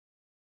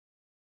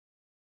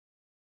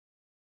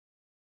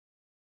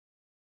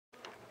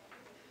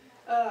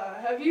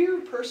Have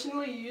you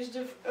personally used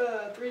a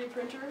 3D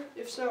printer?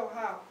 If so,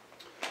 how?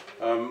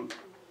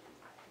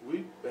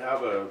 We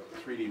have a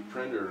 3D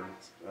printer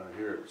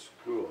here at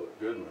school at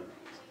Goodman,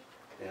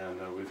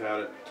 and we've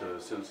had it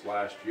since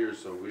last year,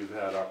 so we've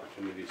had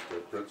opportunities to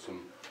print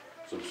some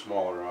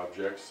smaller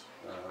objects.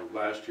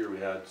 Last year we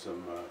had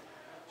some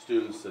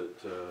students that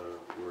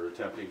were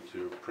attempting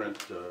to print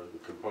the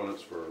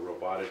components for a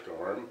robotic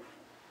arm,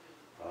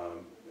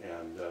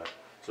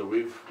 so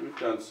we've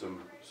done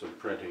some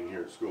printing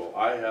here at school.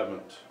 I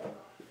haven't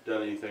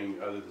done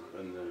anything other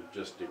than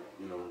just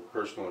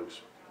personal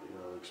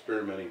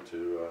experimenting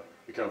to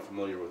become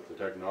familiar with the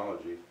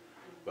technology,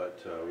 but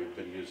we've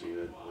been using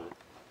it.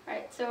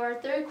 Alright, so our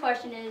third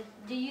question is,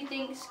 do you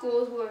think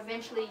schools will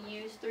eventually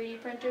use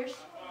 3D printers?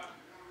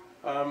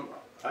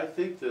 I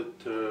think that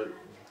the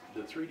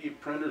 3D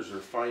printers are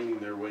finding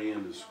their way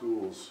into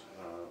schools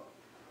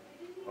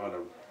on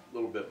a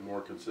little bit more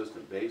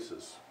consistent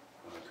basis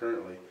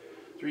currently.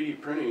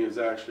 3D printing has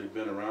actually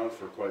been around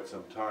for quite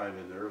some time.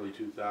 In the early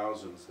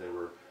 2000s they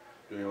were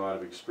doing a lot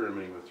of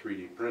experimenting with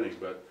 3D printing,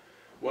 but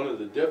one of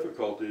the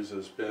difficulties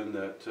has been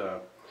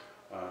that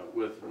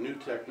with new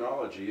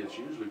technology it's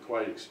usually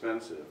quite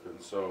expensive, and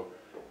so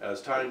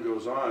as time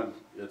goes on,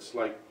 it's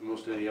like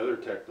most any other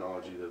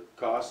technology, the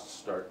costs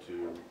start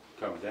to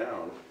come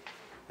down,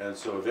 and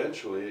so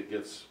eventually it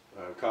gets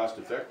cost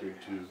effective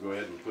to go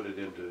ahead and put it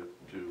into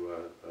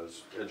an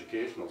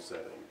educational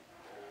setting.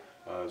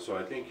 So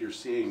I think you're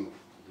seeing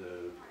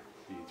the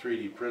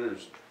 3D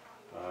printers,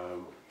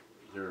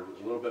 they're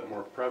a little bit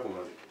more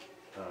prevalent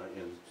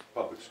in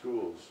public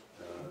schools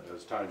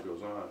as time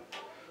goes on.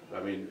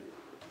 I mean,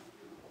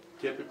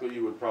 typically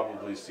you would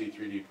probably see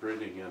 3D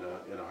printing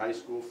in a high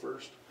school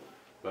first,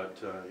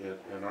 but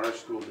in our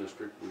school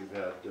district we've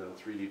had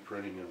 3D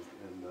printing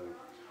in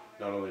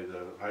not only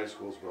the high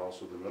schools but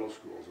also the middle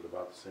schools at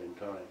about the same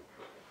time.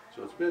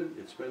 So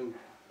it's been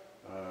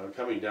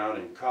coming down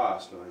in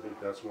cost, and I think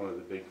that's one of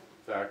the big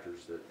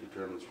factors that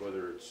determines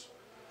whether it's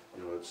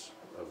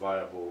a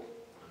viable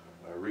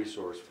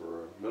resource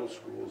for middle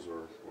schools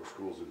or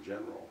schools in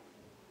general.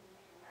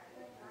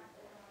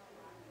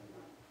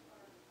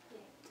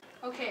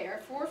 Okay, our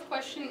fourth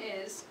question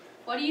is,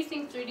 what do you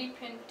think 3D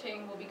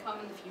printing will become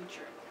in the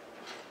future?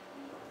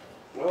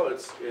 Well,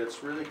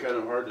 it's really kind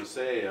of hard to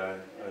say. I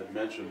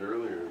mentioned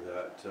earlier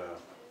that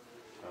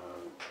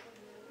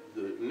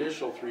the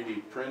initial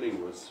 3D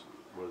printing was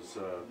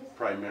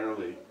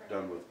primarily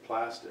done with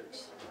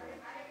plastics,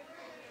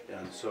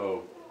 and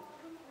so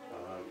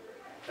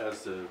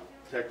as the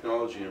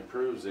technology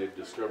improves, they've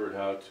discovered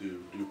how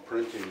to do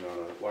printing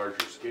on a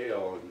larger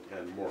scale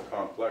and more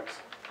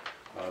complex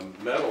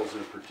metals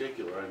in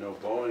particular. I know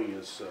Boeing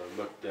has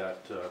looked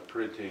at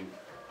printing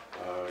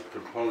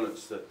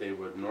components that they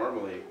would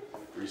normally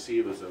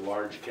receive as a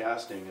large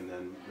casting and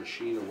then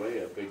machine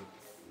away a big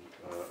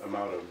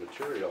amount of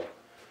material.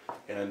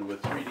 And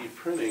with 3D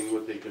printing,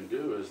 what they can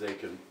do is they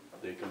can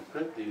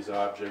print these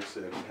objects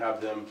and have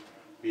them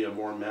be a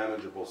more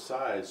manageable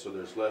size, so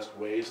there's less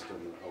waste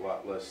and a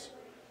lot less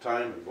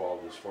time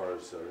involved as far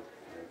as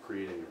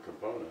creating a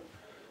component.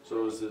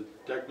 So as the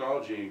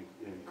technology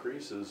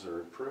increases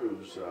or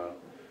improves, you're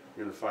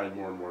going to find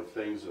more and more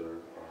things that are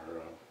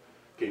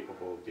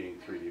capable of being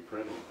 3D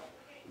printed.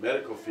 The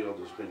medical field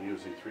has been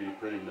using 3D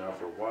printing now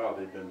for a while.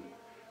 They've been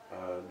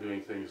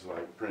doing things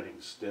like printing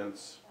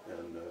stents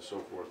and so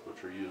forth,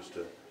 which are used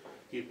to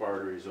keep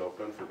arteries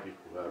open for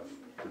people who have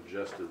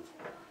congested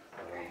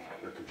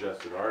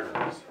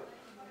arteries.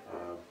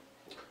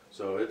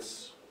 So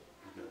it's,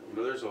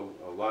 there's a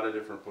lot of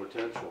different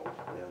potential,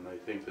 and I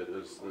think that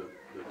as the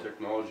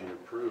technology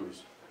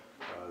improves,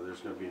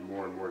 there's going to be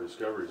more and more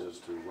discoveries as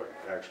to what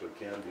actually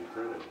can be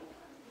printed.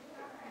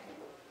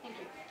 Thank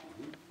you.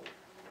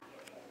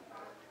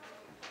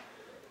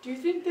 Do you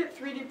think that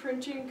 3D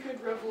printing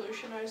could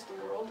revolutionize the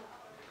world?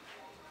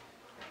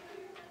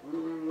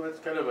 That's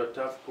kind of a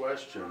tough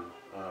question.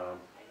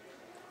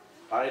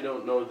 I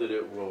don't know that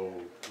it will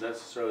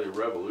necessarily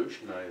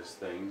revolutionize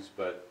things,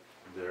 but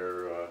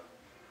there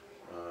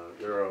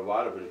are a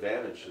lot of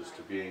advantages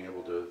to being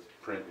able to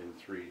print in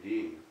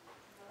 3D.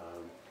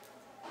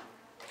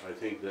 I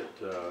think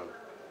that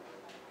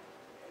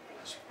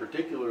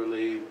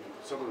particularly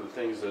some of the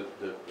things that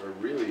are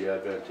really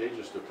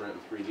advantageous to print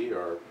in 3D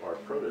are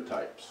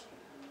prototypes,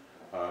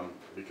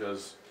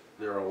 because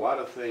there are a lot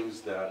of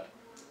things that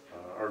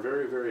are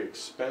very, very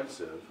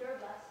expensive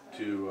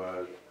to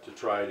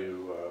try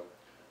to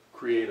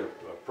create a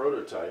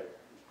prototype.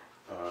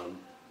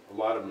 A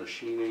lot of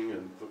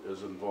machining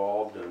is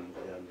involved, and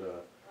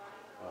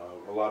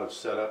a lot of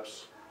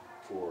setups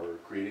for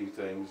creating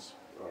things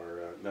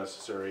are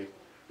necessary.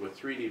 With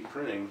 3D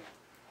printing,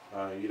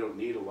 you don't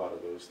need a lot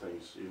of those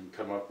things. You can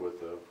come up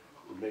with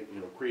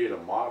create a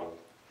model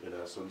in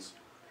essence,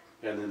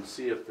 and then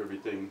see if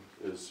everything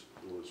is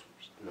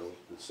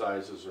the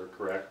sizes are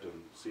correct, and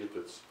see if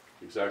it's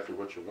exactly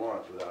what you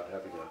want without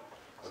having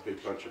a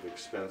big bunch of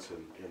expense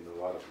in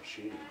a lot of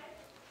machining.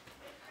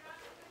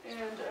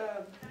 And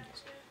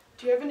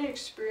do you have any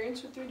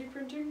experience with 3D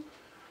printing?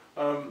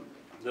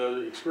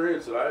 The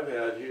experience that I've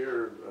had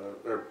here,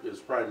 is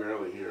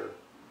primarily here.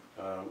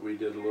 We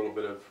did a little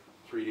bit of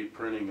 3D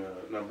printing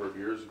a number of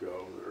years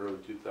ago, the early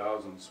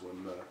 2000s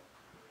when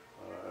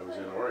I was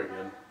in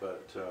Oregon,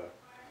 but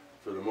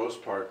for the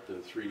most part, the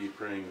 3D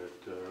printing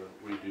that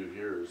we do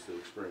here is the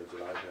experience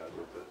that I've had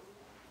with it.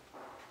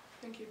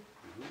 Thank you.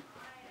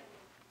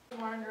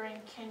 I'm wondering,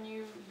 can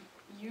you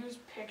use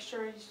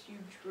pictures you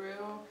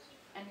drew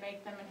and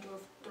make them into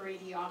a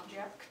 3D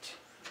object?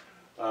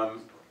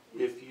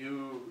 If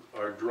you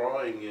are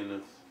drawing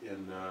in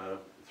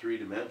 3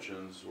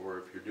 dimensions, or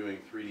if you're doing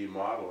 3D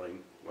modeling,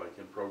 like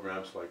in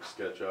programs like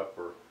SketchUp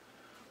or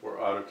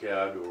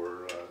AutoCAD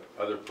or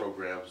other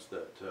programs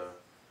that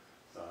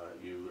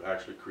you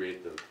actually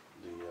create the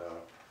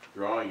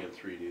drawing in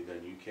 3D,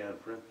 then you can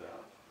print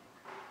that.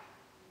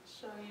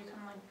 So you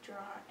can like draw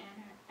it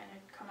in and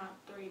it come out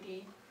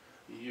 3D?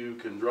 You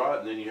can draw it,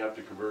 and then you have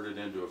to convert it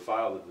into a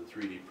file that the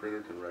 3D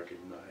printer can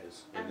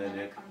recognize, And then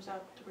it comes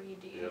out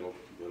 3D? it'll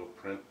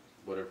print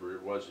whatever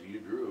it was that you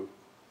drew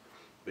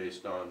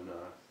based on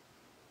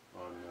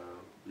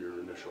your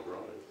initial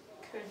drawing.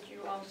 Could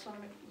you also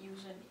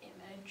use an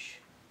image?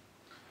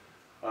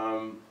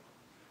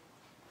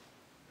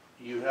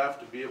 You have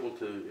to be able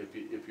to,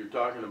 if you're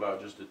talking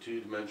about just a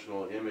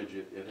 2-dimensional image,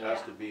 it has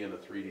Yeah. to be in a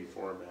 3D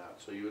format,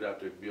 so you would have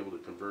to be able to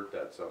convert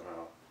that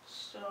somehow.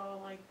 So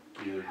like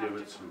Either you have give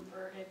to it some,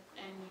 convert it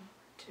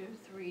into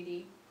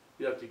 3D?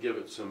 you have to give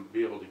it some,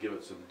 be able to give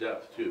it some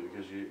depth too,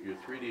 because your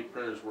 3D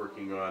printer's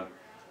working on,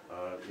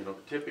 you know,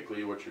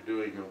 typically what you're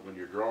doing when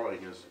you're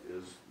drawing is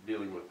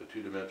dealing with the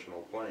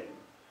 2-dimensional plane.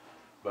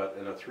 But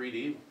in a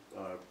 3D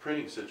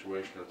printing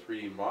situation, or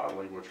 3D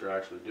modeling, what you're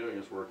actually doing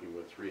is working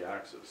with 3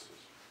 axes.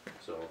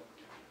 So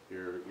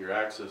your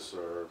axes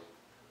are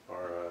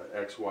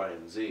X, Y,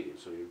 and Z.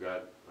 So you've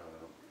got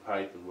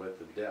height and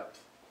width and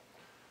depth,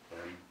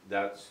 and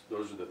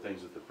those are the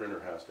things that the printer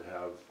has to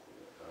have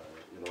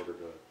in order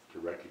to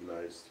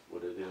recognize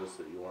what it is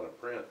that you want to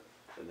print,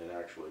 and then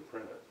actually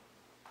print it.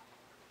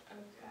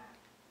 Okay.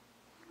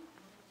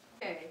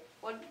 Okay,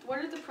 what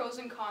are the pros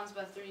and cons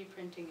about 3D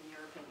printing in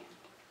your opinion?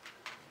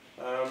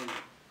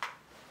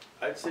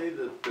 I'd say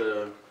that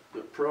the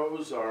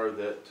pros are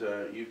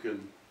that you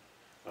can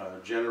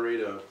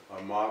generate a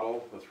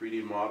model, a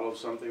 3D model of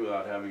something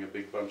without having a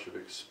big bunch of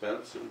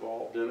expense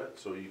involved in it.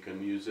 So you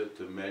can use it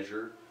to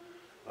measure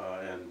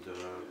and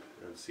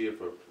see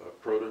if a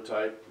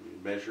prototype, you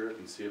measure it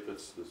and see if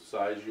it's the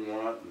size you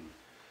want, and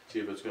see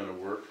if it's going to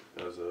work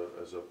as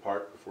a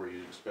part before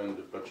you spend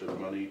a bunch of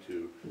money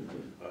to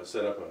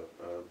set up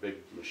a big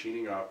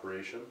machining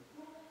operation.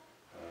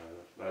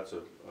 That's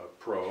a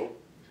pro.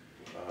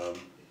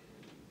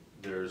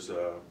 There's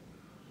the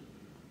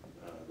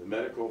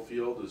medical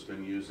field has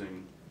been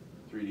using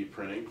 3D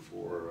printing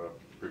for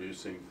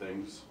producing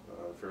things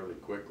fairly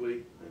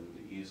quickly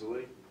and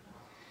easily.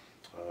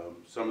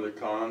 Some of the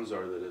cons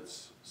are that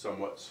it's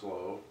somewhat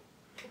slow.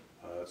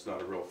 It's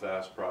not a real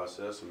fast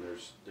process, and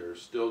they're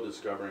still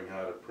discovering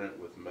how to print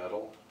with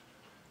metal.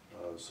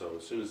 So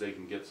as soon as they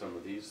can get some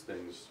of these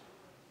things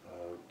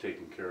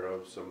taken care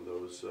of, some of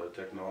those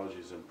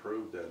technologies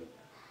improved, then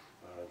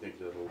I think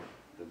that'll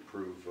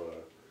improve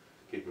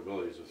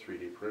capabilities of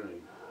 3D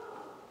printing.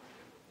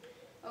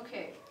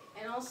 Okay,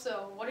 and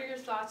also, what are your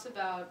thoughts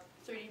about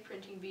 3D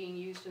printing being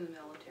used in the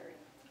military?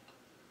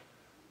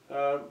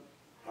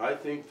 I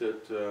think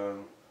that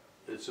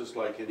it's just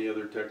like any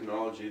other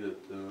technology,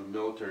 that the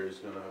military is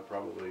going to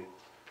probably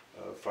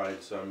find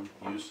some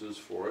uses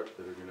for it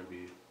that are going to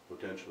be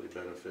potentially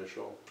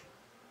beneficial.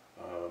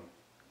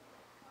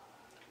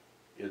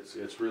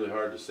 It's really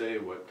hard to say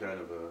what kind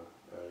of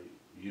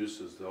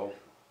uses they'll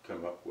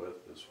come up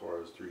with as far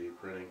as 3D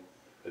printing.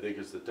 I think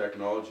as the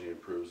technology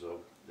improves,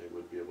 they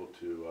would be able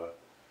to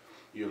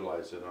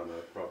utilize it on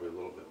probably a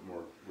little bit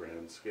more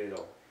grand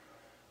scale.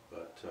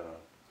 But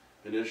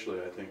initially,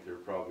 I think they're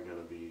probably going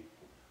to be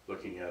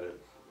looking at it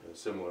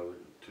similar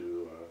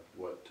to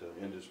what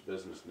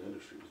business and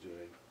industry is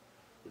doing,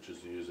 which is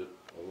to use it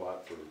a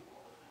lot for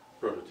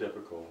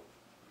prototypical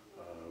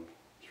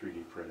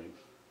 3D printing.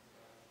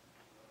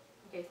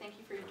 Okay, thank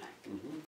you for your time.